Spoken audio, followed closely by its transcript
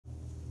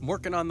I'm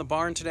working on the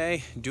barn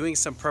today, doing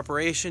some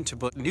preparation to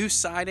put new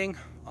siding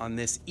on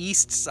this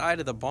east side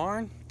of the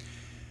barn.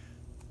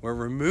 We're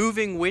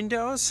removing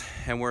windows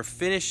and we're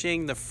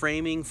finishing the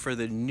framing for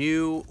the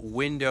new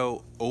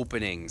window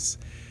openings.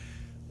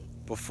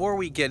 Before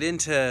we get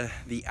into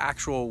the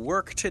actual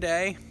work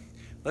today,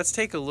 let's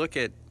take a look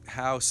at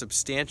how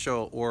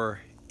substantial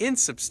or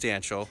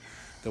insubstantial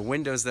the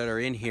windows that are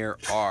in here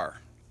are.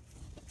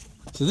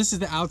 So this is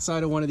the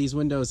outside of one of these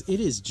windows. It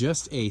is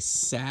just a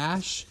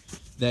sash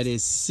that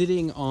is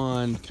sitting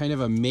on kind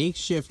of a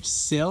makeshift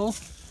sill.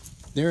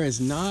 There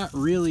is not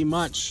really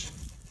much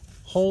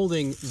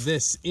holding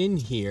this in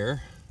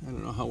here. I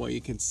don't know how well you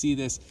can see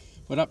this,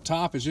 but up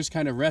top is just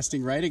kind of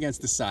resting right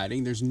against the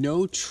siding. There's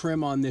no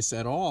trim on this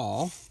at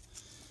all.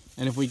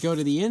 And if we go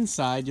to the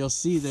inside, you'll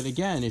see that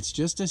again, it's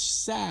just a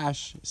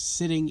sash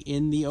sitting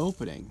in the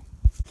opening.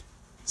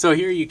 So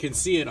here you can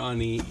see it on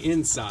the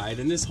inside,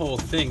 and this whole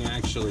thing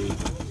actually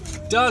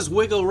does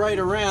wiggle right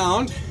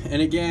around.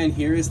 And again,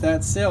 here is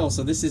that sill.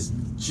 So this is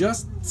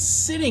just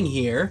sitting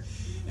here,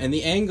 and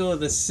the angle of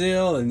the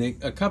sill and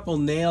a couple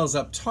nails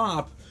up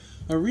top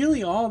are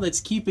really all that's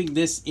keeping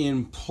this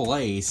in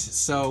place.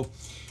 So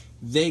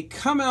they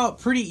come out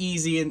pretty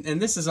easy,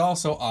 and this is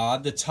also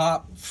odd. The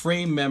top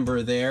frame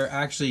member there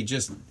actually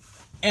just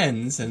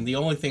ends, and the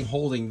only thing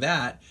holding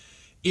that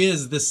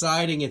is the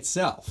siding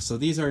itself. So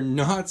these are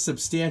not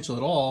substantial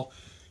at all.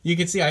 You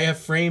can see I have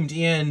framed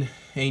in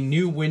a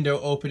new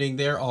window opening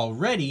there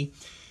already,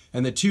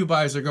 and the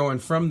 2x are going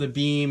from the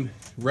beam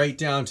right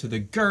down to the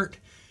girt,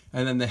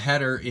 and then the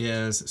header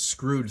is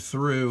screwed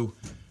through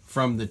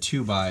from the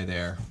 2x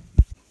there.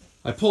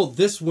 I pulled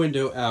this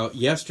window out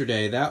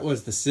yesterday. That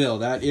was the sill.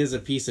 That is a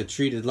piece of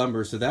treated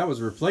lumber, so that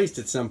was replaced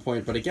at some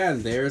point. But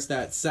again, there's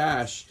that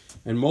sash,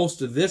 and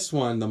most of this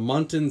one, the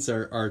muntins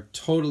are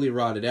totally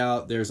rotted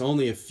out. There's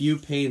only a few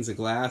panes of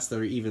glass that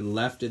are even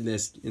left in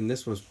this, and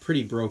this was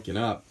pretty broken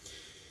up.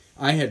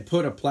 I had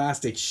put a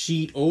plastic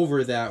sheet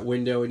over that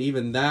window, and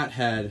even that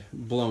had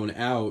blown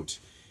out.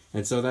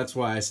 And so that's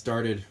why I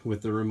started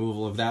with the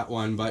removal of that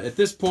one. But at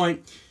this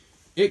point,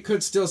 it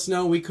could still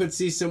snow. We could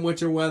see some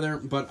winter weather,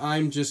 but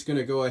I'm just going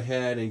to go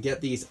ahead and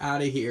get these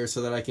out of here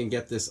so that I can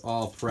get this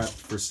all prepped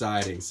for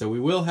siding. So we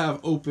will have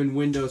open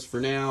windows for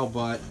now,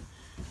 but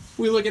if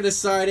we look at the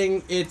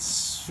siding,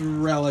 it's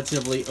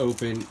relatively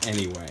open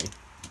anyway.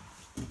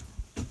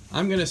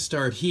 I'm going to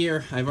start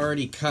here. I've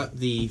already cut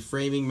the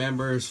framing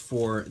members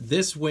for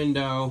this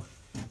window.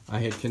 I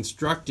had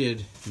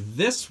constructed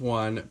this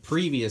one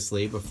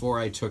previously before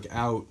I took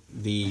out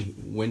the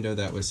window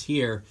that was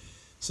here.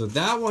 So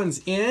that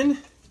one's in.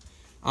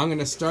 I'm going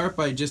to start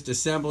by just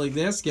assembling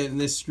this, getting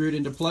this screwed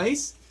into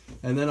place,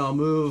 and then I'll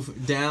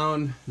move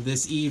down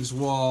this eaves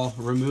wall,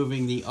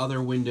 removing the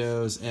other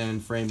windows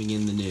and framing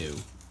in the new.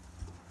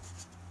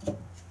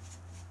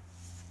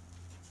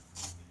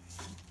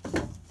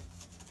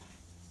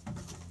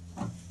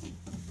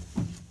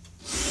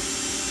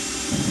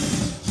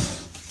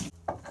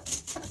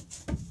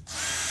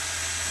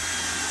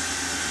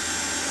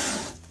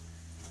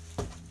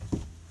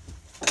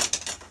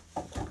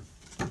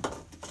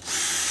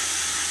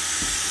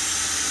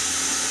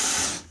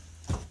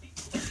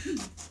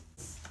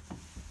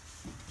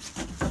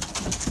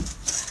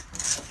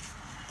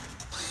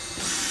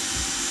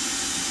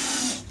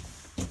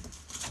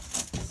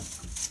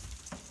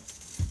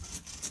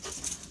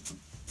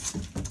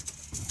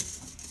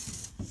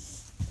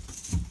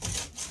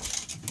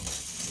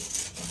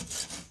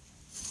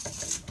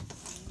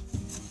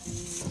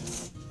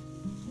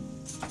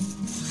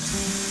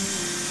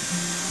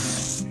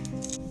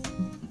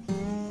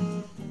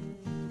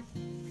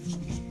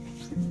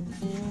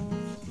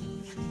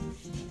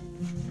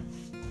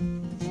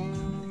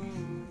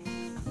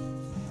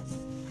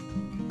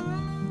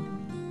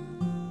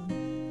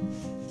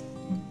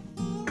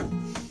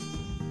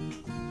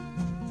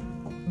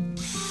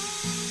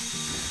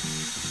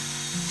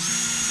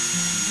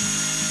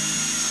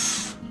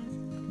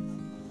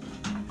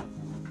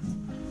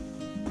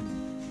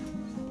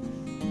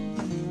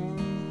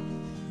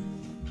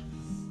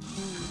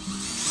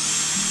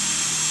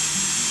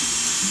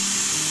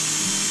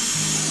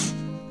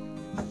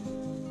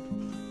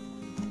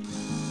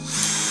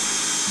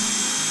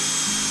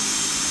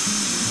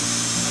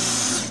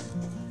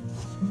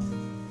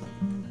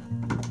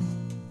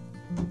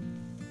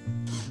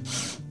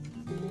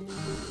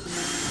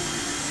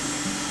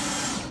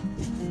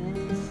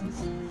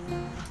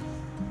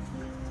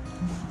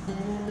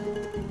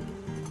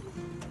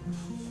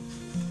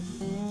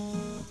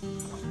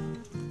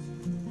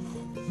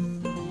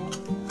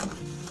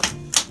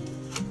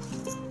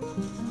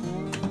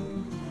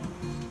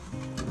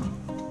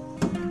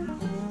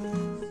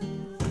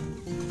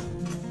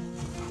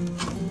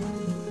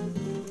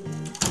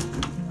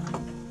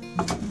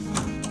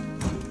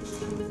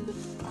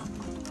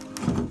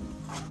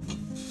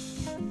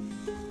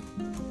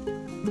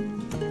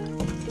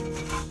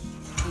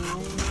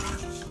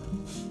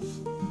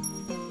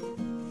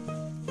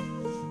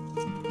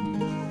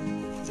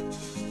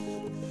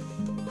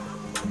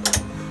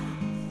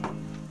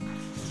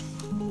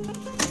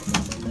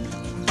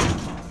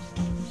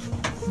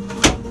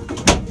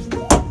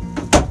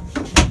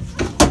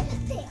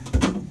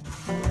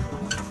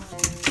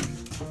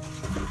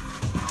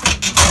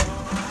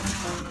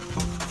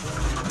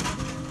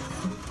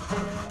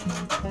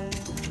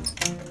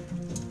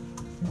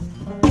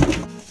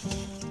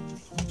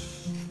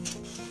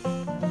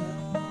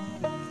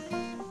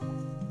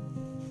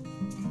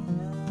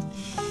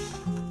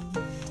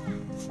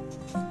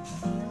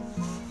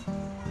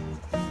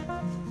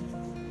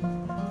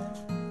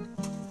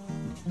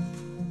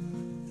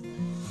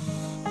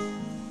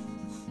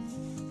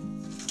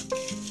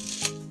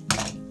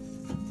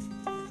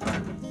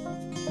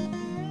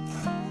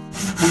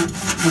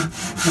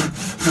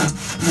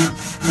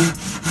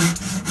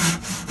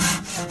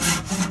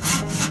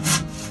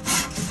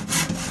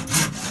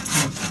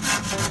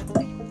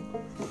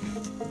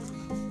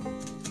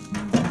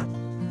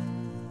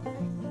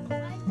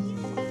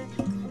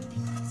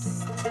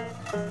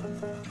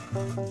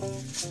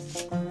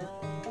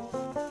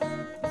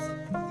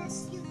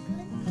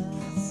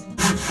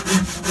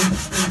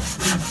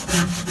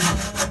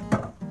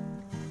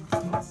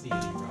 Let's see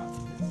any rockiness.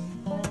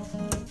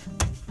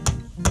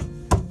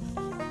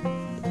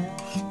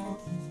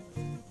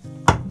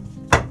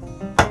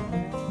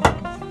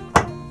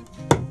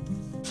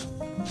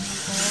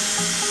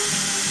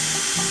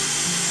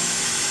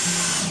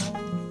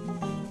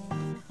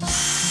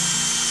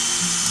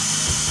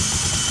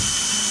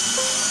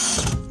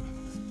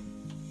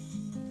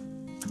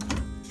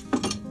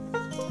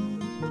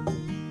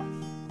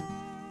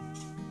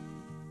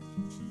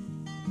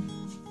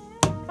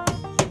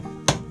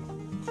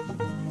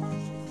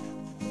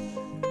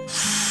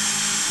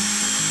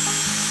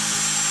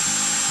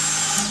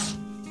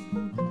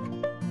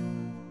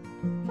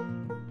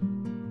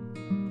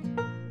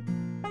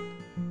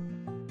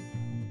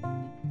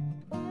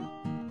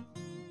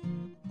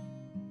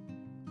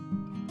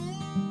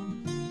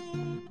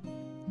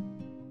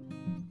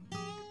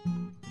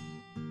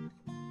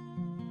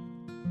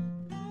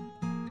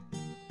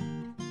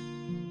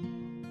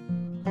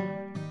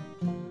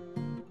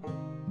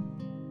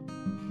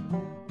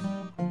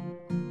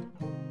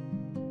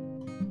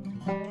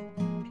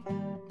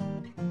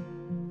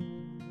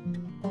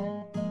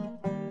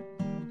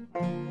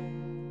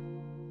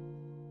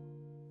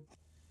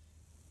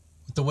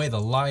 The way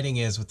the lighting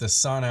is with the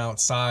sun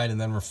outside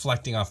and then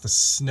reflecting off the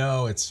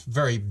snow, it's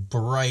very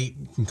bright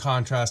in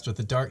contrast with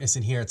the darkness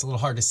in here. It's a little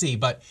hard to see,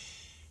 but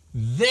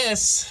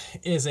this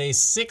is a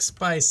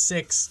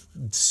 6x6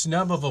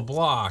 snub of a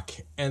block,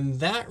 and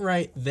that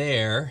right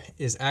there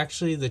is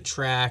actually the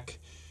track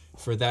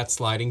for that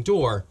sliding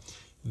door.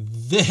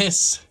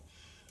 This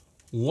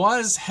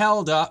was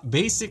held up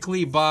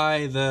basically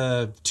by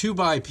the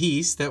 2x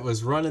piece that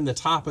was running the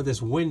top of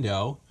this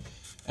window.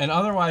 And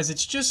otherwise,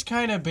 it's just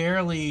kind of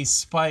barely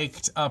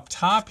spiked up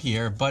top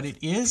here, but it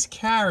is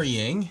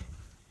carrying.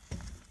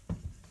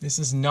 This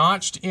is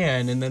notched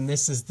in, and then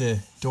this is the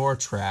door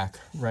track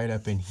right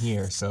up in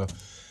here. So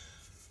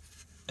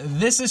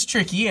this is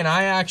tricky, and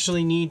I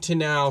actually need to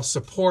now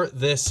support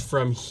this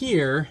from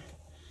here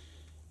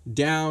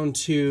down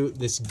to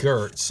this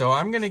girt. So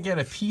I'm going to get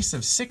a piece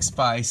of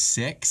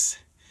 6x6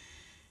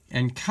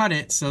 and cut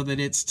it so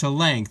that it's to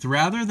length.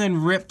 Rather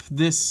than rip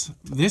this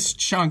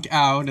chunk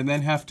out and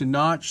then have to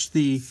notch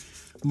the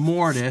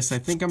mortise, I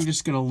think I'm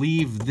just gonna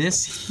leave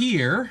this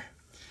here,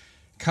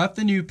 cut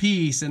the new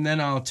piece, and then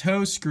I'll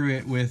toe screw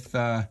it with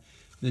the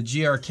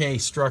GRK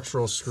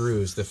structural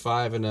screws, the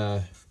 5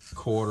 1/4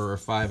 or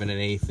 5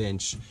 1/8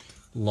 inch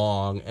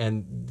long,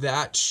 and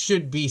that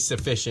should be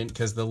sufficient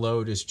because the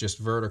load is just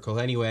vertical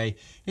anyway.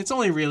 It's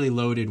only really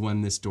loaded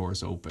when this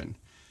door's open.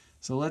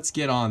 So let's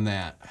get on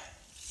that.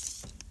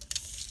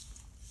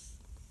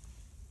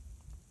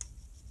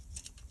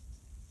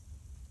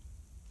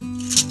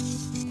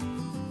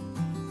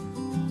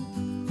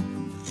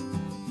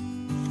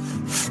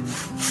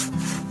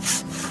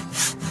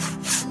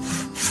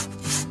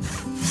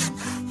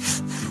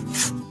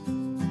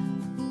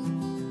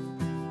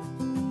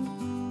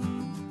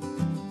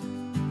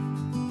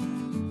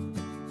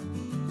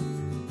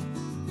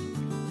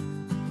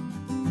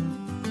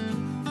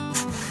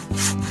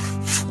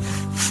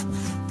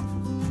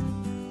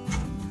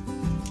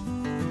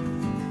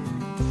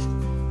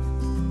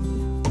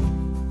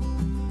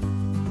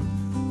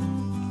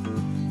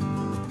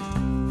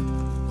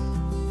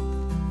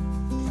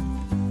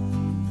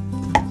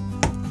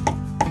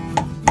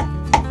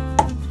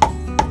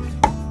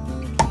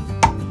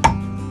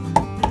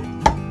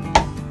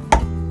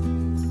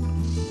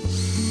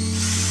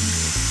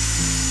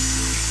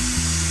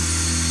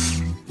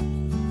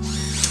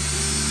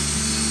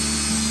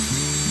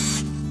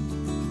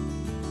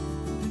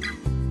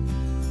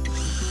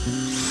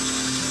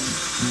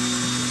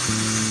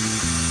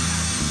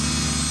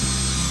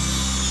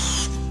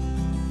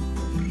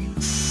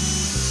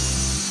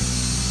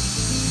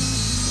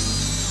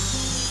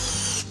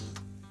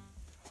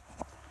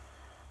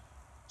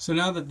 So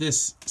now that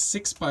this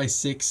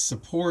 6x6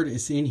 support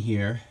is in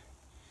here,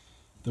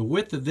 the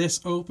width of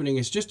this opening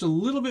is just a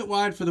little bit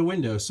wide for the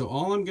window. So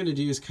all I'm going to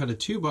do is cut a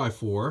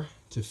 2x4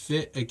 to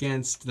fit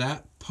against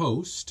that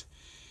post.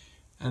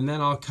 And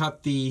then I'll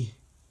cut the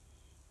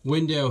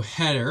window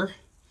header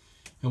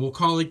and we'll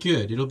call it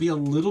good. It'll be a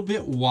little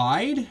bit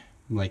wide,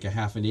 like a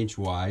 1/2 inch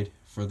wide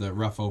for the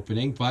rough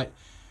opening, but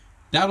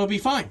that'll be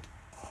fine.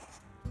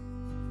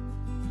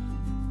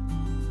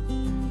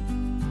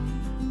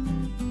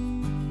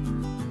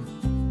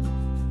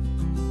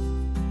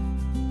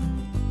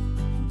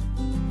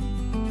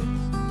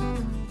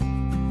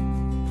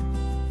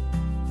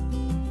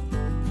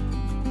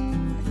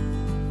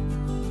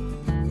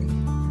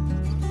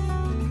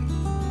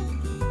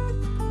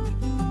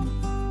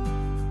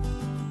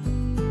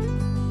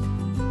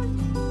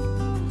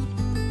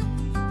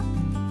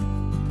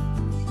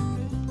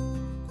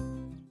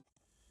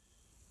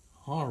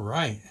 All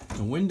right,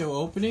 the window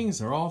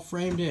openings are all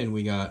framed in.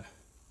 We got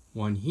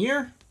one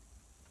here,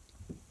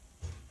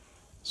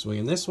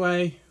 swinging this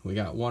way. We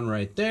got one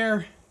right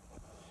there,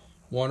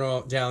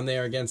 one down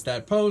there against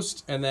that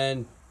post, and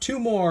then two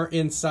more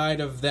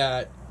inside of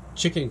that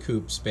chicken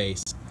coop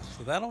space.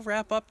 So that'll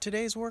wrap up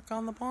today's work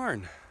on the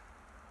barn.